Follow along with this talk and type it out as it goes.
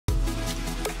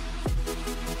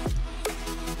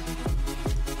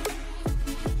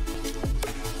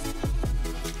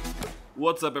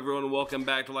What's up, everyone? Welcome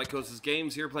back to Lykosis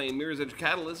Games. Here playing Mirror's Edge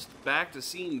Catalyst. Back to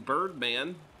seeing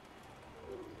Birdman.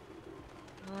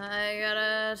 I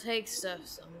gotta take stuff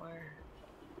somewhere.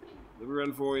 Let me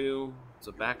run for you. It's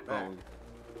a backbone.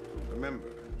 Remember,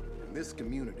 in this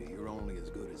community, you're only as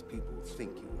good as people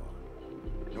think you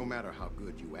are. No matter how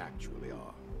good you actually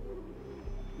are.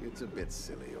 It's a bit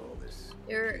silly, all this.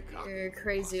 You're a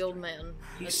crazy old man.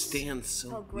 He stands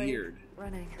so weird.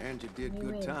 Running. And you did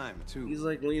good time, too. He's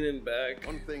like leaning back.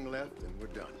 One thing left and we're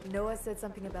done. Noah said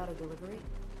something about a delivery?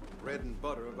 Bread and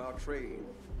butter of our trade.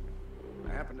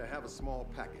 I happen to have a small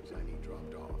package I need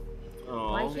dropped off.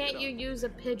 Oh. Why can't you use a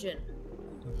pigeon?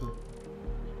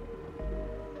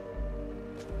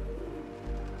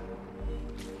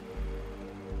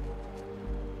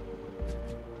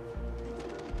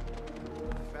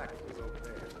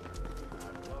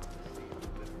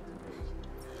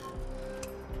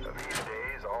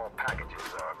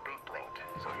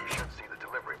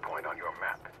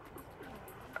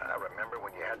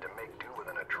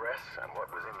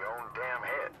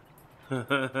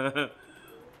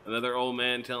 Another old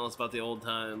man telling us about the old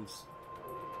times.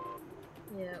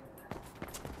 Yep.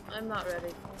 I'm not ready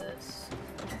for this.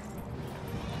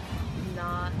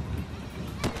 Not.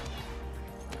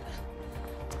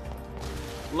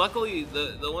 Luckily,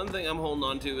 the one thing I'm holding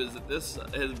on to is that this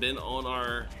has been on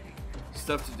our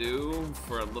stuff to do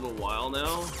for a little while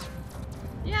now.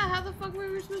 Yeah, how the fuck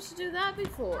were we supposed to do that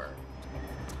before?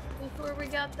 Before we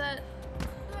got that...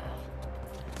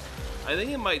 I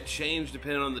think it might change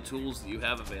depending on the tools that you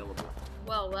have available.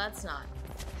 Well, that's not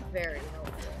very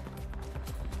helpful.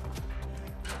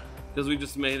 Because we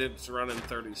just made it run in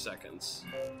 30 seconds.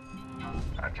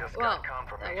 Well,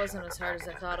 that wasn't as hard as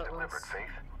I thought it was.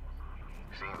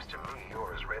 Seems to me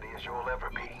you're as ready as you'll ever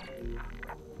be.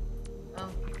 Oh.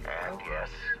 And yes,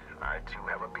 I too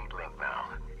have a beat link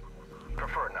now.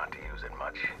 Prefer not to use it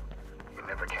much. You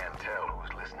never can tell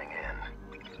who's listening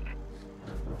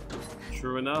in.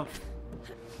 True enough.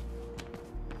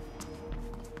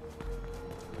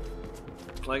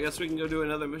 Well, I guess we can go do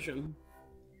another mission.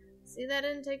 See, that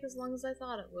didn't take as long as I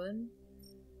thought it would.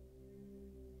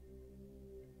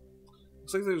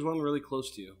 Looks like there's one really close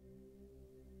to you.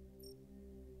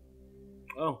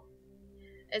 Oh.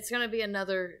 It's gonna be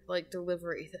another, like,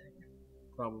 delivery thing.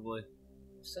 Probably.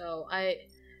 So,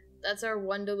 that's our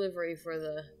one delivery for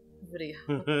the video.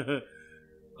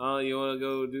 You wanna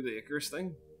go do the Icarus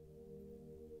thing?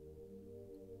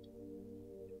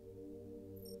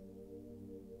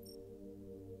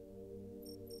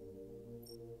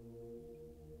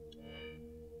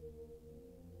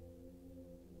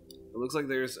 It looks like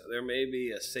there may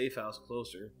be a safe house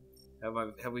closer.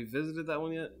 Have we visited that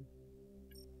one yet?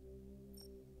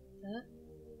 Huh?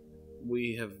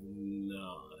 We have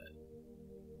not.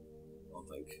 I don't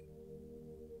think.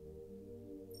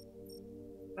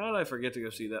 How did I forget to go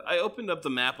see that? I opened up the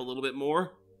map a little bit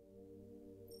more.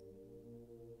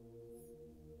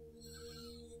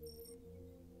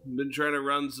 Been trying to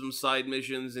run some side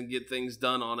missions and get things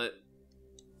done on it.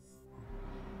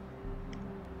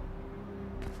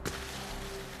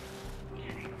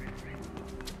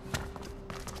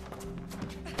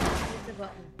 Hit the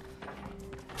button.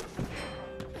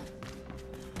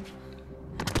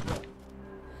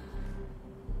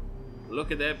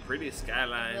 Look at that pretty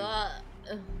skyline.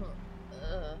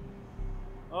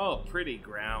 Oh, pretty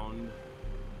ground.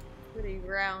 Pretty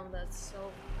ground, that's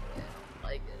so... I don't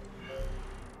like it.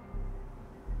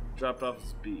 Dropped off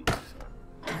his beat.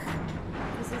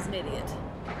 Because he's an idiot.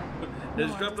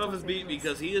 He's dropped off his beat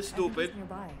because he is stupid.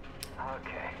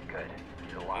 Okay, good.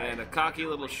 So And a cocky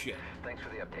little shit. Thanks for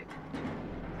the update.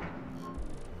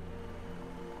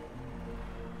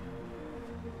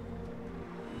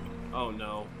 Oh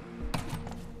no.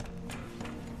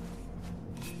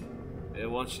 It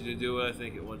wants you to do what I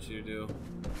think it wants you to do.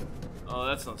 Oh,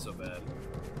 that's not so bad.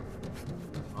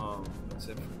 That's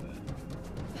it for that.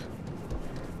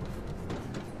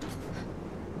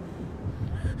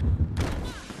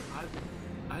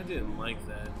 I didn't like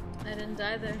that. I didn't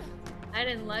either. I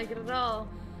didn't like it at all.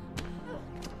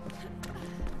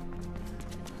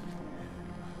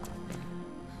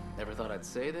 Never thought I'd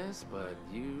say this, but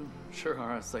you sure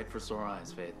are a sight for sore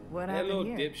eyes, Faith. What Hello,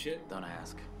 happened here? dipshit. Don't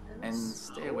ask. And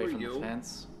stay away from you? the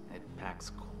fence. It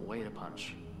packs quite a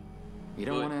punch. You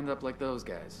don't want to end up like those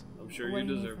guys. I'm sure What you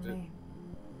do need deserved from it. me?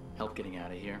 Help getting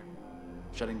out of here.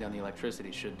 Shutting down the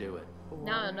electricity should do it.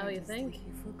 No, Or you just think?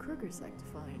 looking for Kruger's like to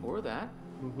find. Or that.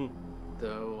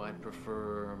 Though I'd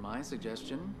prefer my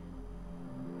suggestion.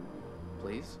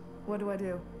 Please? What do I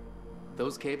do?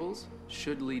 Those cables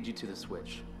should lead you to the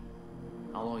switch.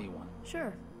 I'll owe you one.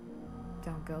 Sure.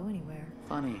 Don't go anywhere.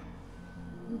 Funny.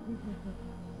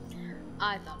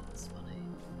 I thought it was funny.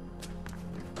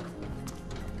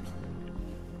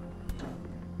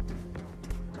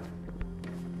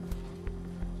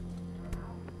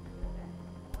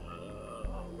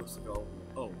 Looks like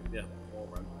oh yeah, wall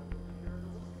run.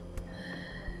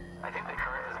 I think the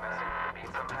current is messing with the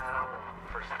beat somehow.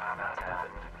 First time that's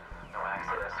happened. No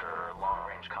access or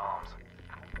long-range comms.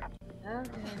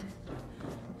 Okay.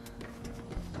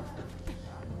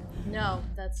 No,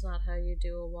 that's not how you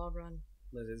do a wall run.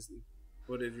 That is.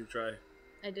 What did you try?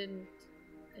 I didn't.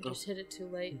 I just hit it too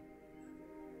late.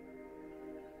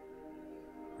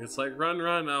 It's like run,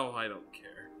 run. Oh, I don't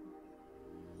care.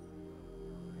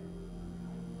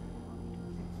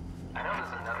 I know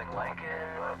this is nothing like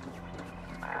it, but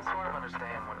I sort of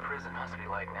understand what prison must be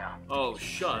like now. Oh,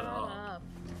 shut up.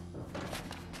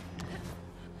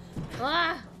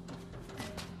 Ah!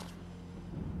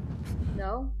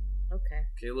 No? Okay.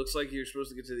 Okay, looks like you're supposed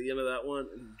to get to the end of that one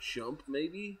and jump,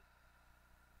 maybe?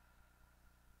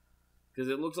 Because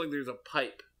it looks like there's a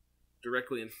pipe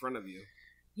directly in front of you.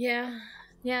 Yeah.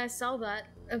 Yeah, I saw that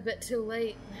a bit too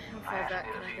late. How I far actually back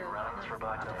did can a I few go? runs for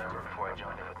Varyk and Ember before I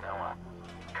joined it with Noah.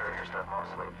 Courier stuff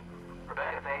mostly.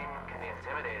 Rebecca thing can be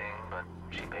intimidating, but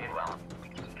she paid well.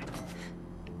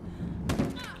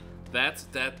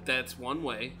 That's one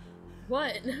way.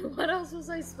 What? What else was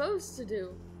I supposed to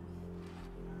do?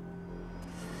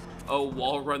 Oh,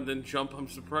 wall run then jump. I'm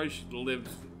surprised she lived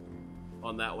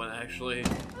on that one, actually.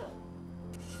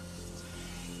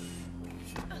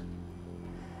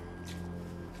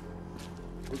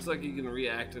 Looks like you can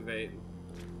reactivate.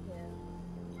 Yeah.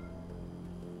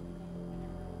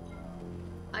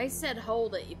 I said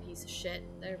hold it, you piece of shit.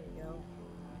 There we go.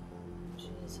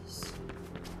 Jesus.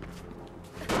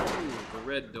 Ooh, the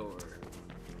red door.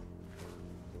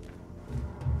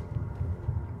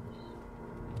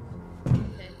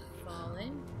 Okay,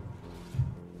 falling.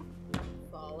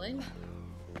 Falling.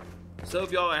 So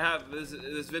if y'all have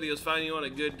this video's finding you on a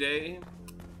good day,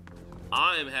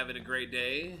 I am having a great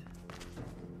day.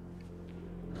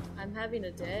 I'm having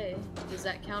a day. Does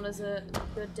that count as a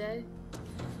good day?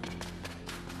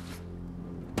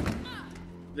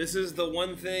 This is the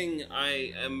one thing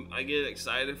I get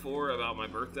excited for about my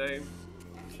birthday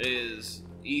is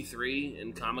E3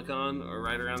 and Comic-Con are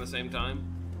right around the same time.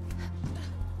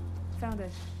 Found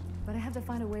it, but I have to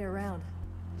find a way around.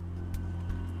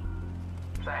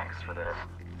 Thanks for this.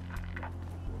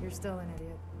 You're still an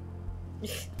idiot.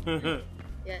 Yes.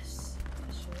 Yes,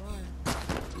 you are.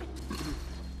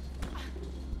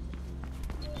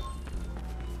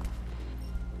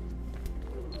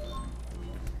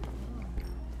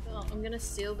 Well, I'm gonna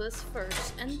steal this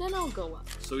first, and then I'll go up.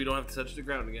 So we don't have to touch the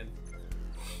ground again.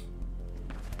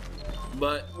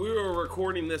 But we were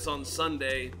recording this on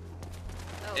Sunday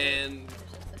Oh, and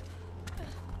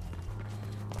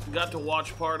got to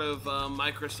watch part of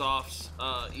Microsoft's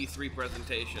E3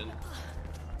 presentation.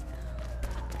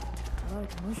 A lot of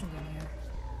commotion down here.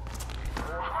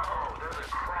 Whoa, there's a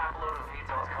crap load of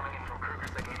details coming in from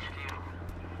Lykosis HQ.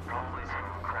 Probably some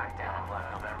crackdown on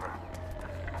Varyk and Ember.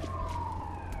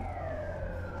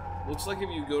 Looks like if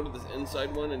you go to this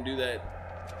inside one and do that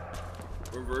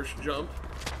reverse jump.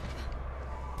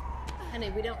 honey,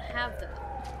 we don't have that.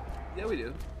 Yeah, we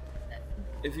do.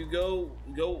 If you go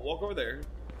walk over there,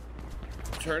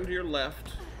 turn to your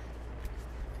left.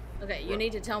 Okay, you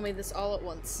need to tell me this all at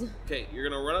once. Okay, you're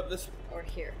gonna run up this. Or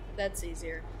here. That's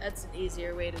easier. That's an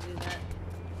easier way to do that.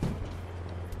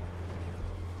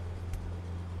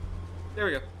 There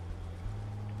we go.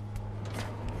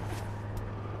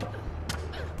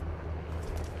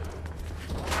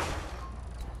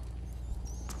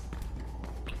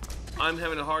 I'm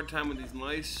having a hard time with these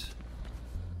mice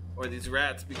or these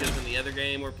rats because in the other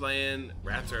game we're playing,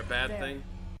 rats are a bad There. thing.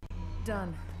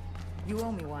 Done. You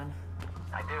owe me one.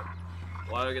 I do.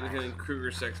 Why do I get the feeling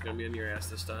Kruger Sec's gonna be in your ass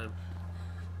this time?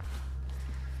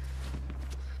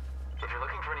 If you're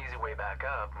looking for an easy way back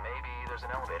up, maybe there's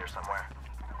an elevator somewhere.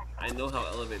 I know how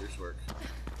elevators work.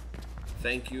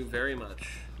 Thank you very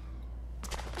much.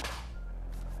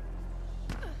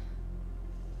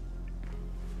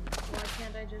 Why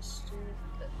can't I just do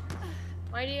it?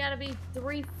 Why do you gotta be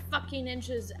 3 fucking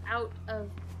inches out of...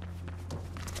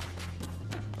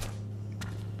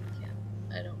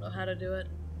 I don't know how to do it.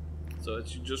 So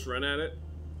it's you just run at it.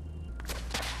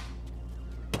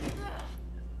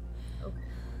 Okay.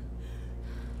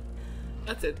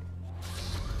 That's it.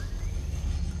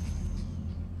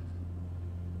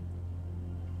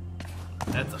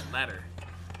 That's a ladder.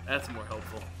 That's more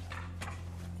helpful.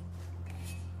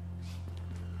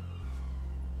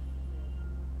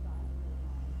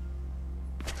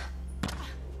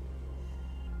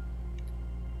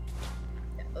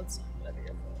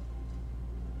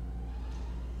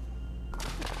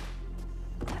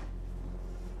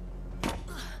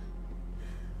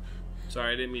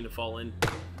 Sorry, I didn't mean to fall in.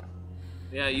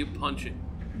 Yeah, you punch it.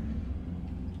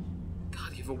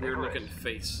 God, you have a weird looking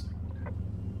face.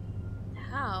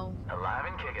 How? Alive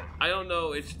and kicking. I don't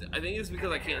know. I think it's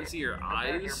because I can't see your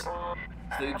eyes. So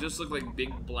they just look like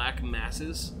big black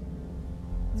masses.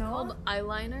 It's called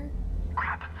eyeliner.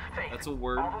 Crap. Faith. That's a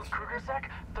word. All those Kruger-sec,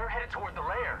 they're headed toward the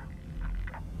lair.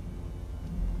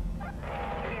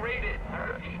 Being raided.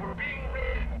 We're being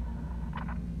raided.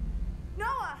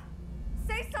 Noah!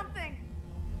 Say something!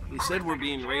 He said we're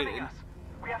being Jamming raided. us.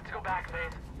 We have to go back,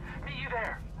 Faith. Meet you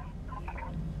there.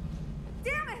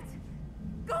 Damn it!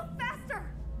 Go faster!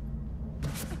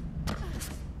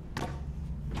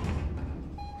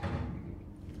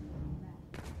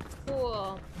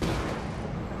 Cool. Faith,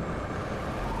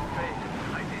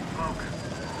 I see smoke.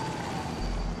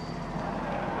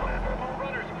 All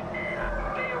runners,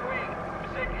 stay away.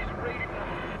 Sec is raiding us.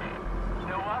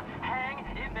 Noah, hang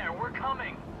in there. We're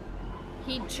coming.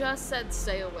 He just said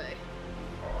stay away.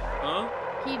 Huh?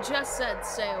 He just said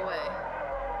stay away.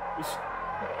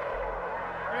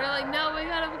 They're like, no, we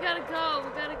gotta go.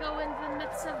 We gotta go into the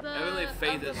midst of the Evidently,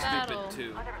 Faith is battle.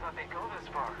 stupid too. I never thought they'd go this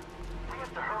far. We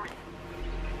have to hurry.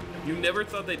 You never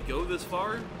thought they'd go this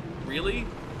far? Really?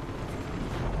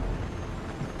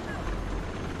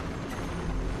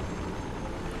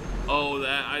 Oh,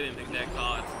 that I didn't think that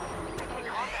caught.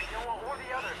 Contact Noah or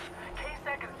the others.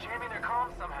 K-Sec is jamming their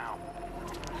comms somehow.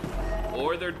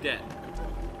 Or they're dead.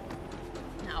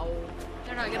 No,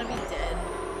 they're not gonna be dead.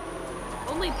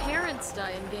 Only parents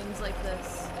die in games like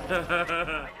this.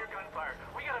 I hear gunfire.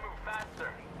 We gotta move faster.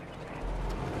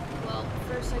 Well,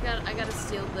 first I gotta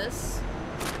steal this,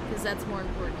 because that's more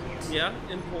important. Yeah,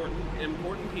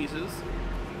 important pieces.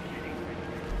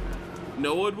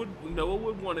 Noah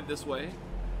would want it this way.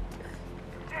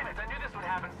 Damn it, I knew this would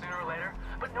happen sooner or later,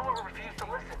 but Noah refused to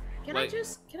listen. Can Like-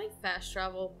 I fast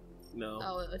travel? No.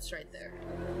 Oh, it's right there.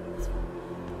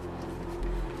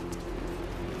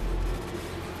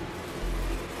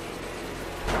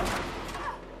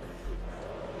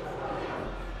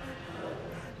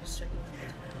 Just checking.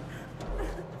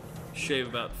 Shave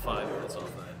about 5 minutes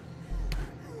off that.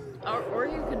 Or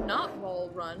you could not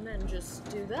wall run and just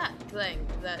do that thing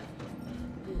that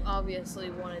you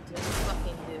obviously wanted to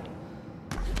fucking do.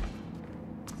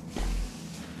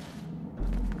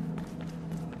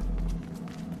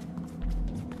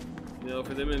 You know,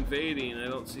 for them invading, I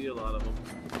don't see a lot of them.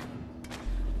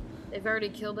 They've already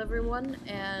killed everyone,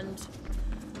 and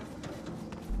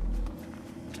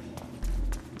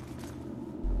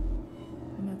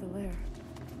I'm at the lair.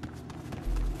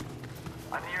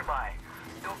 I'm nearby.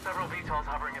 Still several VTOLs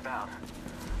hovering about.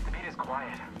 The beat is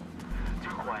quiet. Too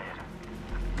quiet.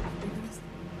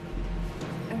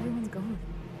 Everyone's gone.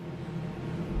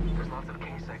 There's lots of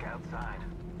K-Sec outside.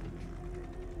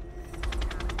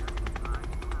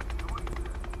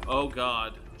 Oh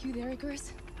God. You there,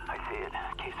 Icarus? I see it.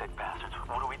 K-Sec bastards.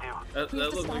 What do we do? That We have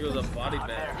to looked like it stop was a them. body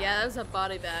bag. yeah, that's a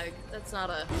body bag. That's not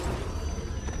a.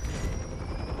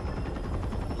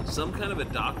 Some kind of a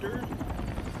doctor?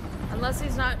 Unless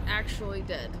he's not actually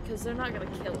dead, because they're not gonna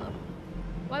kill him.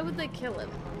 Why would they kill him?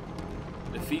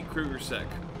 Defeat Kruger-Sec.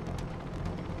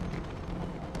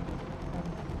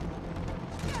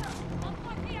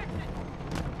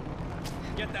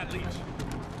 Get that leech.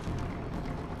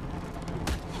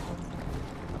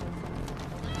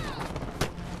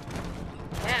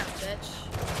 Yeah, bitch.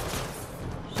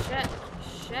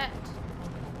 Shit.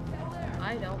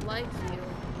 I don't like you.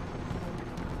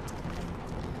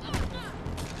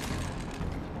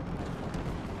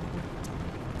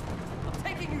 I'm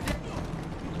taking you down.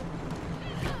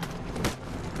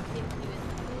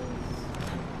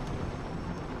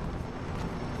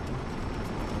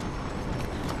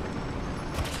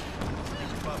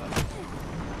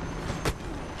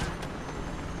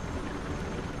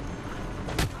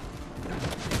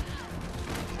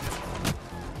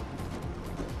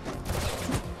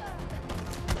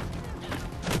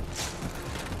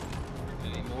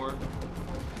 Any more?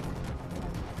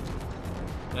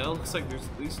 That looks like there's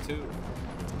at least 2.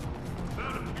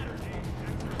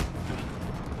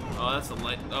 Oh, that's a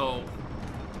light. Oh.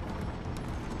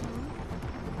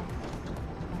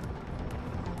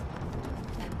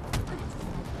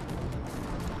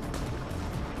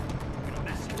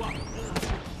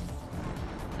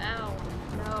 Ow.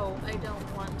 No, I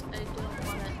don't want it.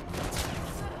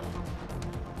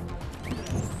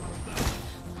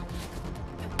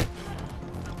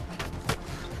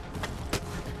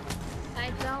 I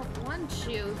don't want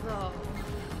you, though.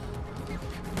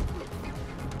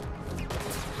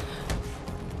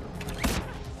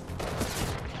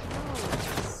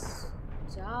 Oh,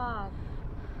 stop.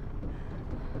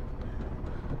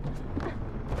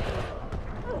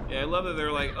 Yeah, I love that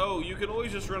they're like, oh, you can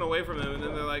always just run away from them, and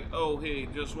then they're like, oh, hey,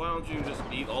 just why don't you just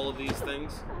eat all of these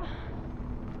things?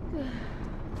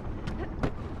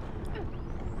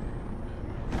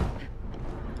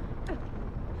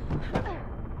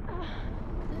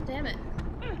 God damn it.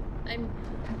 I'm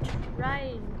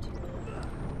trying to.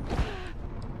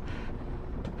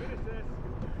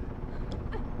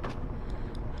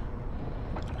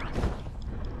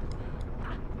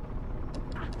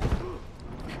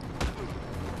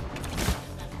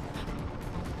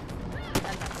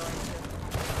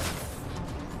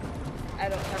 I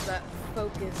don't have that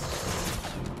focus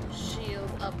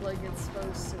shield up like it's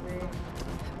supposed to be.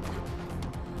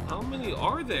 How many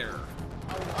are there?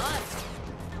 A lot.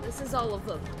 This is all of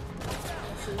them.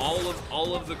 This is...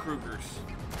 All of the Krugers.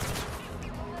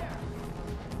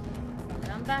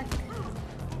 Come back.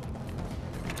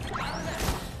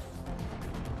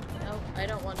 No, I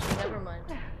don't want to. Never mind.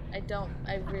 I don't.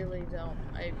 I really don't.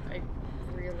 I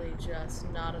really just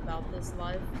not about this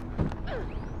life.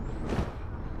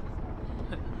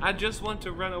 I just want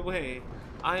to run away.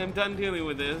 I am done dealing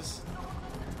with this.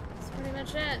 That's pretty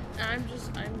much it. I'm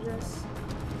just.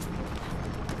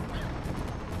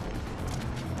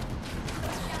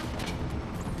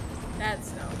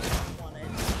 That's not what I wanted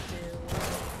to do.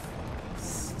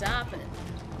 Stop it.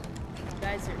 You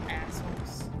guys are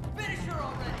assholes. Finish her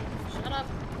already! Shut up.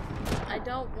 I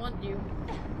don't want you.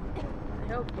 I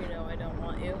hope you know I don't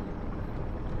want you.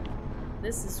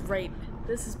 This is rape.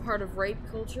 This is part of rape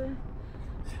culture.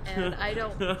 And I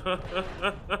don't...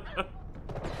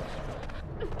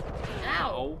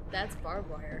 Ow! That's barbed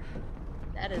wire.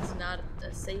 That is not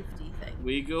a safety thing.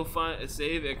 We go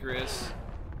save Icarus,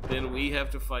 then we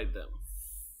have to fight them.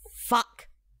 Fuck!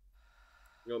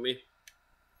 You know me?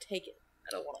 Take it.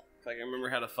 I don't want it. If I can remember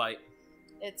how to fight.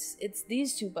 It's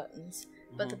these two buttons.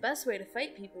 But the best way to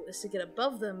fight people is to get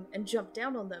above them and jump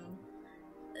down on them.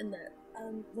 And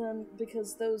then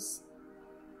because those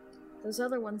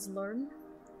other ones learn.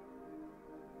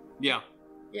 Yeah.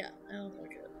 Yeah, I don't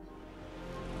like it.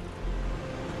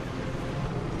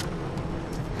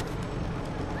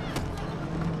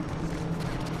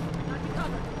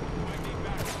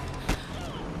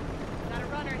 Got a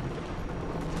runner.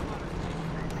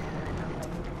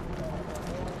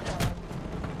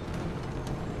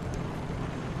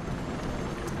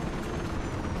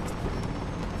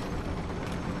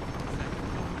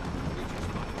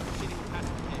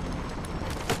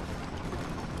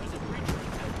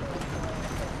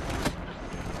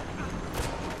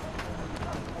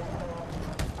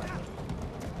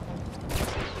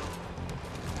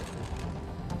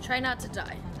 Try not to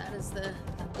die. That is the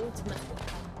ultimate goal.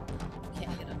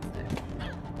 Can't get up there.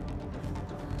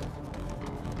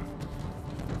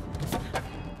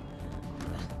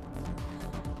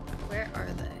 Where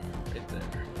are they? Right there.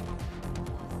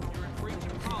 You're in breach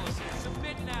of policy.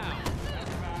 Submit now.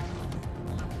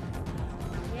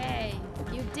 Yay!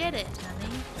 You did it,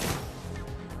 honey.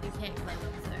 You can't climb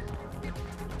up there.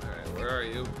 Alright, where are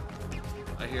you?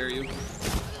 I hear you.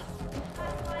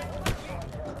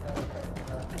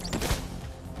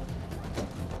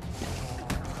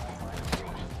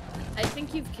 I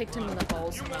think you've kicked him in the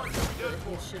balls enough that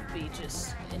he should be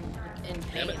just in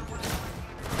pain.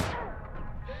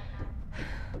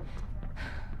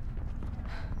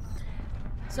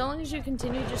 So long as you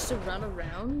continue just to run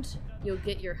around, you'll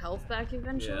get your health back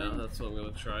eventually. Yeah, that's what I'm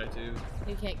gonna try to.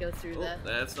 You can't go through Oh, that.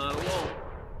 that's not a wall.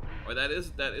 Or that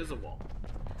is a wall.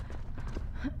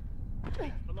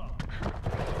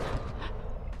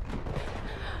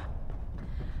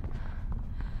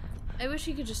 I wish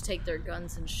you could just take their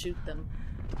guns and shoot them.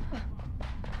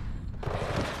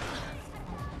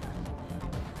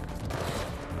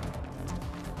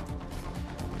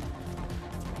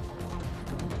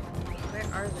 Where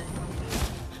are they?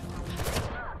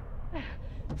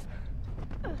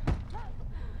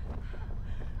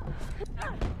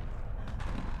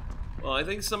 Well, I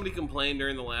think somebody complained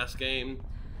during the last game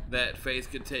that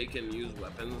Faith could take and use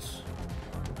weapons.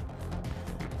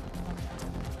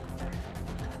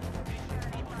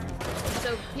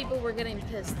 So people were getting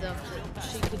pissed though that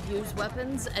she could use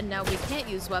weapons, and now we can't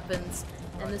use weapons,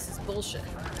 and this is bullshit.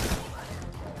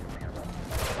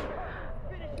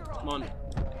 Come on.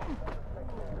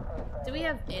 Do we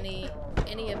have any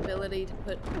ability to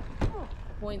put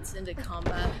points into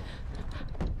combat?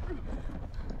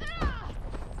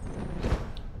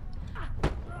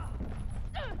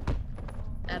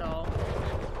 At all?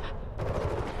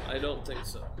 I don't think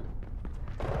so.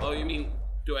 Oh, you mean,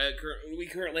 do we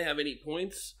currently have any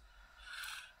points?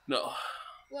 No.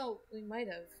 Well, we might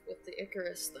have with the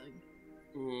Icarus thing.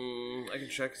 I can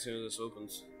check as soon as this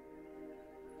opens.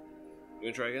 You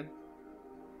wanna try again?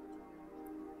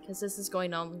 because this is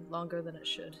going on longer than it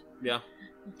should. Yeah.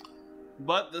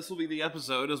 But this will be the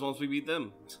episode as once we beat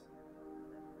them.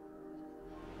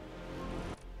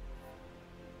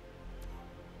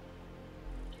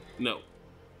 No.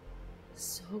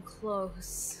 So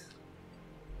close.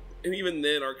 And even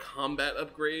then, our combat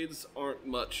upgrades aren't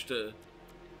much to...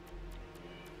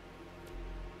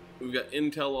 We've got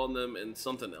intel on them and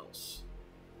something else.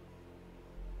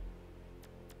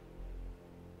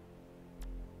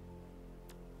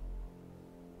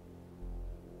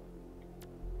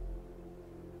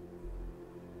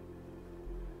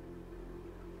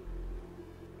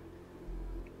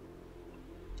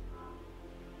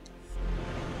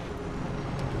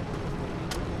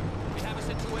 We have a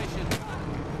situation.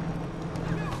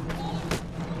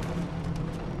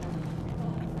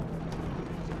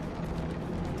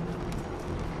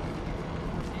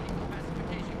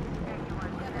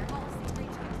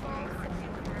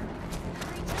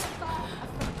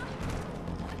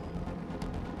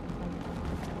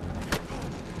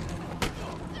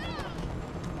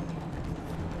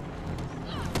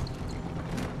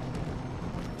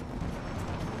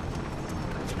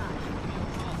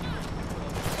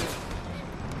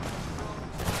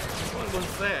 What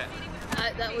was that?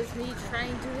 That was me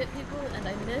trying to hit people, and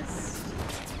I missed.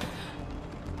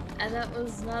 And that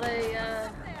was not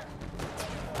a,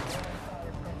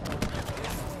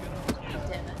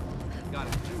 Damn it. Got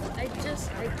it. I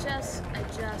just...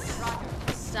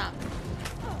 Stop.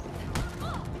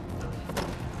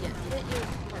 Yeah, hit your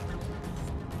partner.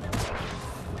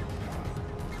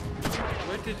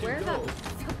 Where did you Where go? the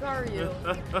fuck are you?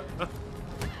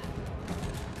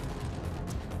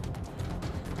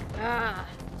 Ah.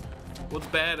 What's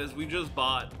bad is we just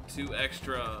bought 2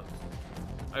 extra...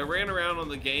 I ran around on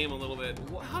the game a little bit.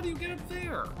 How do you get up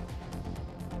there?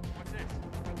 What's this?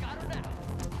 Got her now.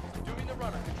 Doing the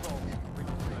runner control.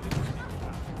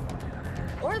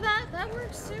 Or that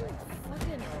works too.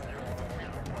 Fucking...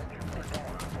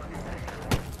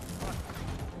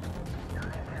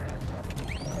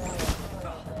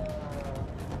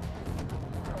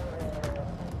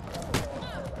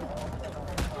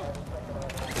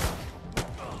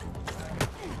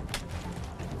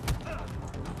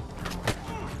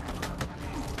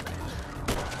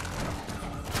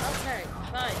 Okay,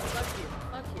 fine. Fuck you.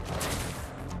 Fuck you.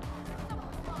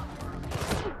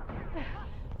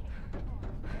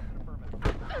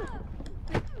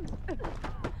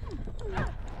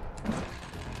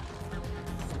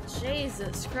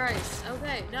 Jesus Christ.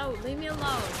 Okay, no, leave me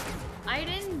alone. I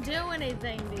didn't do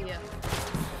anything to you.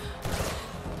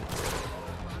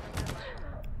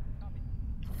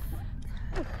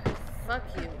 Fuck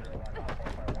you.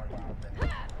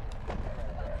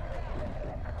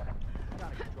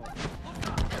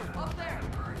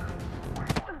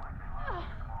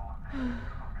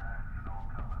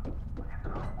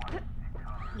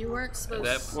 You weren't At supposed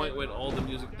that to. point when all the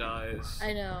music dies.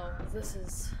 I know. This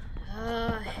is.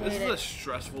 I hate This it. is a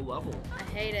stressful level. I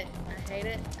hate it. I hate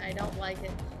it. I don't like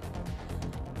it.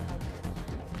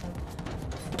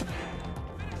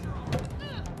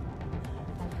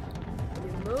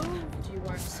 You moved. You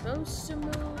weren't supposed to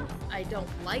move. I don't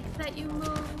like that you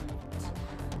moved.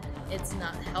 It's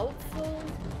not helpful.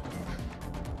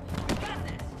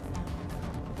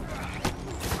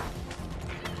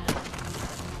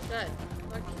 Good.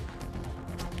 Fuck you.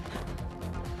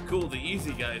 Cool, the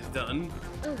easy guy's done.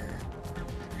 Ugh.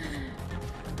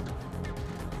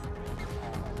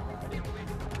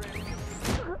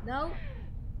 No.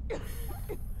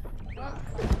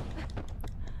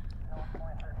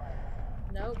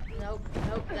 Nope, nope,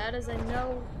 nope. That is a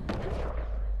no.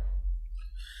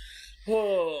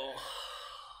 Whoa.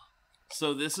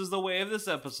 So this is the way of this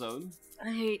episode.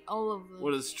 I hate all of them.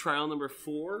 What is trial number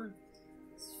 4?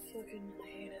 It's fucking, I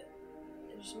hate it.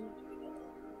 I just want to be done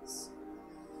with this.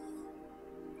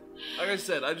 Like I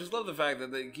said, I just love the fact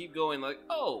that they keep going like,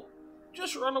 oh,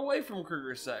 just run away from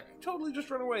Kruger's Sec. Totally just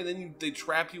run away. Then they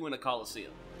trap you in a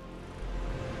coliseum.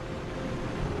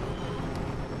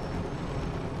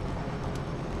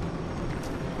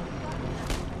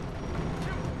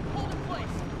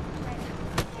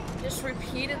 Just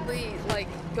repeatedly, like,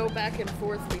 go back and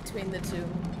forth between the two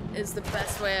is the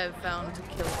best way I've found to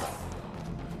kill them.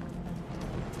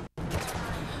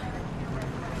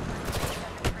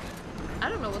 I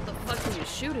don't know what the fuck he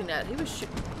was shooting at. He was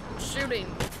shooting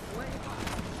away.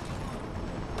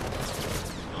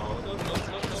 Oh, no, no, no, no,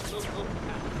 no, no.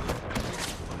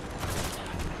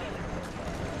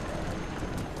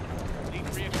 Lead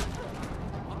reaction.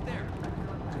 Up there.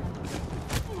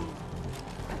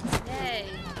 Hey,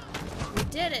 we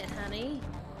did it, honey.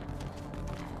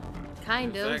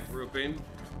 Kind of. Back grouping.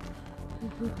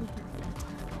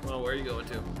 Well, where are you going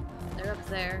to? They're up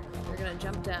there. They're gonna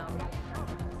jump down.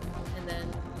 And then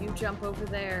you jump over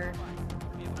there.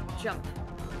 Jump.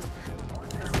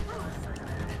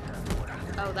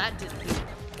 Oh, that did do.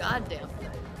 Goddamn.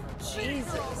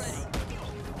 Jesus.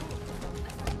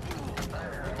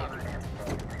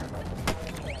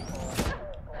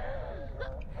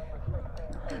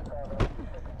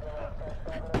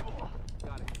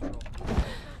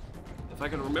 If I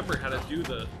can remember how to do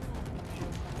the...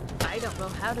 I don't know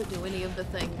how to do any of the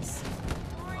things.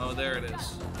 Oh, there it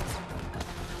is.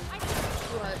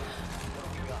 What?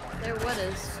 There, what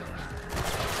is?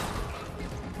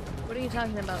 What are you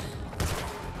talking about?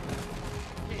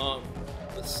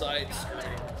 The side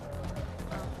screen.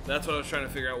 That's what I was trying to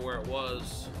figure out where it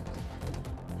was.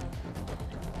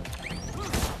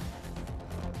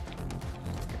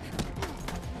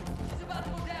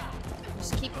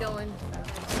 Just keep going.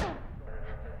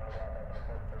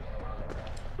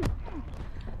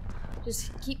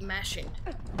 Just keep mashing.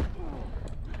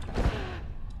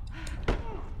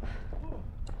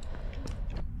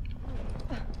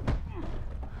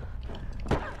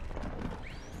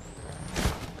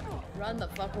 Run the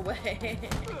fuck away.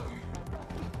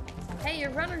 Hey, your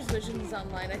runner's vision is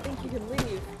online. I think you can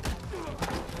leave.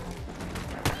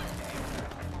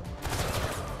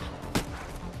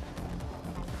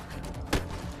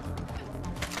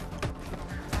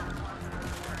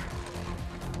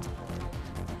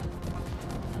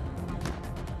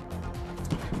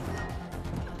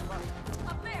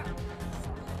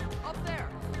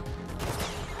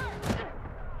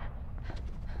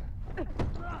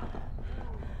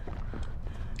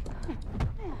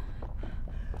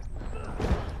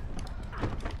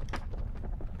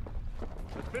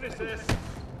 Finish this.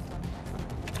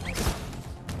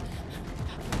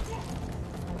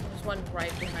 There's one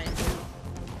right behind you.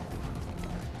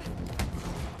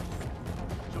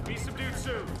 She'll be subdued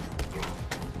soon.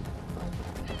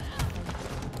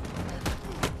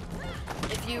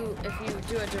 If you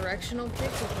do a directional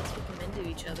kick, you can kick them into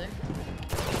each other.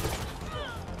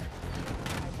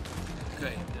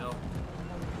 Okay, now.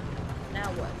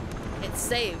 Now what? It's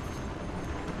saved.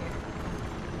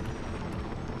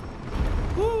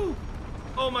 Woo!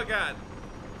 Oh my god.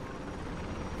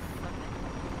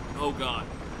 Oh god.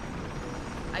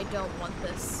 I don't want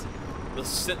this. The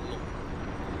Sentinel.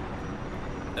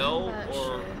 L Combat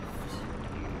or... shift.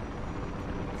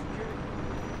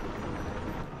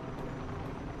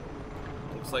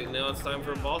 Looks like now it's time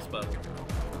for a boss battle.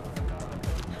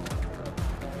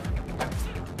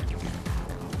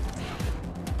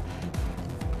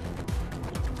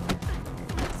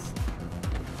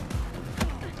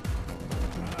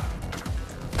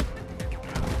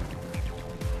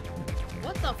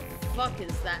 What the fuck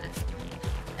is that?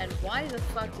 And why the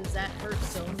fuck does that hurt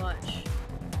so much?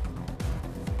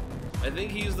 I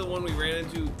think he's the one we ran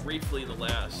into briefly the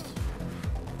last.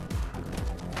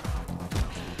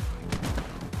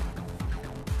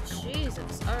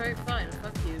 Jesus. Alright, fine.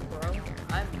 Fuck you, bro.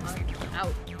 I'm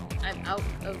out. I'm out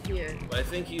of here. But I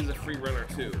think he's a free runner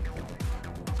too.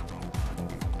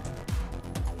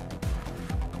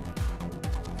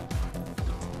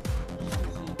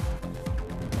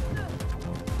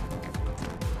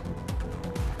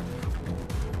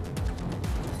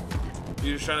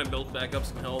 You're just trying to build back up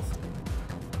some health.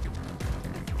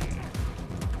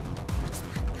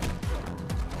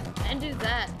 And do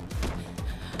that.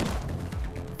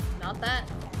 Not that.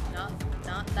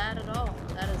 Not that at all.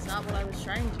 That is not what I was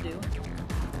trying to do.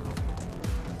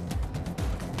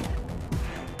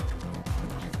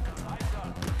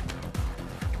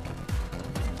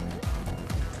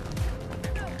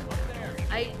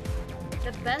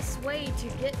 The best way to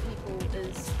get people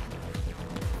is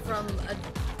from a...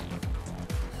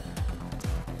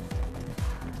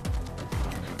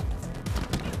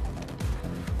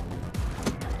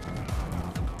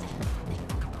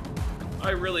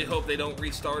 I really hope they don't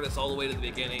restart us all the way to the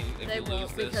beginning if They you lose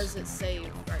won't, this. because it's saved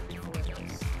right before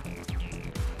this.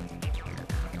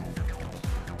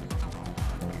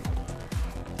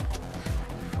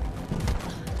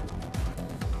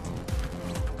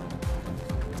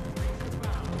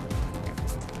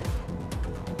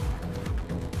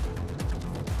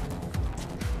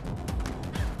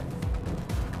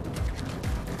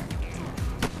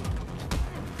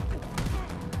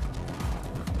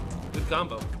 Good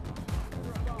combo.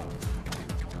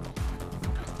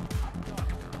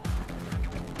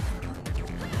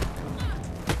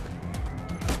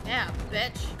 Yeah,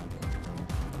 bitch.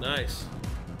 Nice.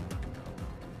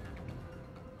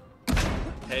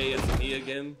 Hey, it's me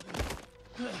again.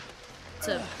 It's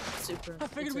a Super. I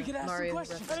figured it's we a could ask Mario some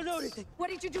questions. reference. I don't know anything. What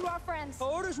did you do to our friends?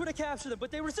 Our orders were to capture them,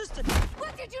 but they resisted.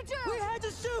 What did you do? We had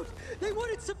to shoot. They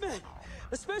wouldn't submit,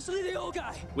 especially the old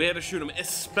guy. We had to shoot him,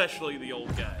 especially the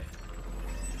old guy.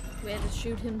 We had to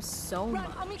shoot him so Run,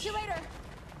 much. I'll meet you later.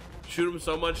 Shoot him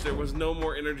so much there was no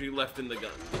more energy left in the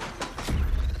gun.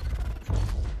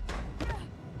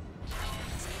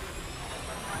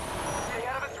 Stay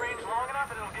out of its range long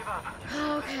enough and it'll give up.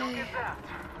 Don't Okay. get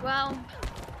zapped. Well,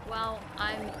 while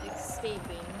I'm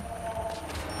escaping,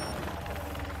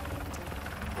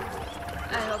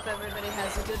 I hope everybody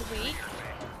has a good week.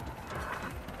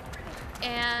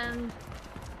 And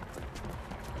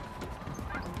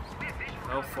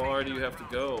How far do you have to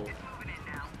go?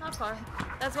 not far.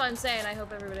 That's why I'm saying I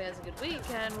hope everybody has a good week,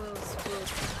 and we'll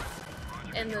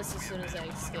end this as soon as I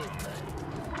escape.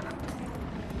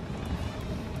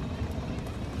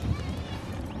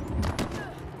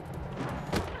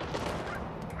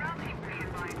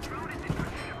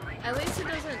 At least it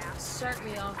doesn't start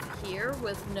me off here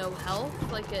with no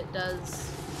health like it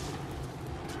does.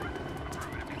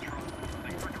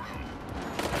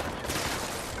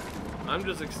 I'm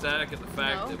just ecstatic at the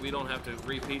fact that we don't have to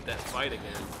repeat that fight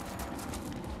again.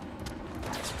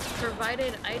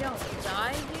 Provided I don't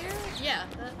die here? Yeah,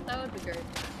 that would be great.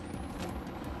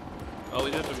 Oh,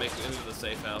 we have to make it into the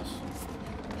safe house.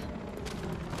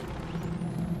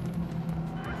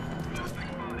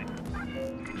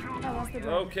 I lost the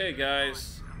door. Okay,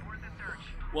 guys.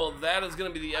 Well, that is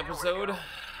going to be the episode. You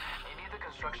need the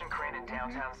construction crane in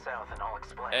downtown South and I'll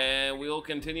explain. And we'll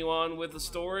continue on with the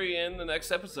story in the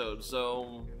next episode.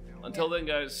 So, until then,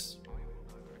 guys,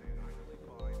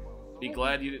 be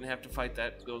glad you didn't have to fight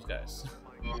those guys.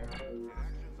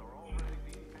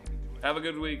 Have a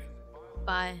good week.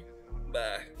 Bye.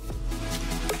 Bye.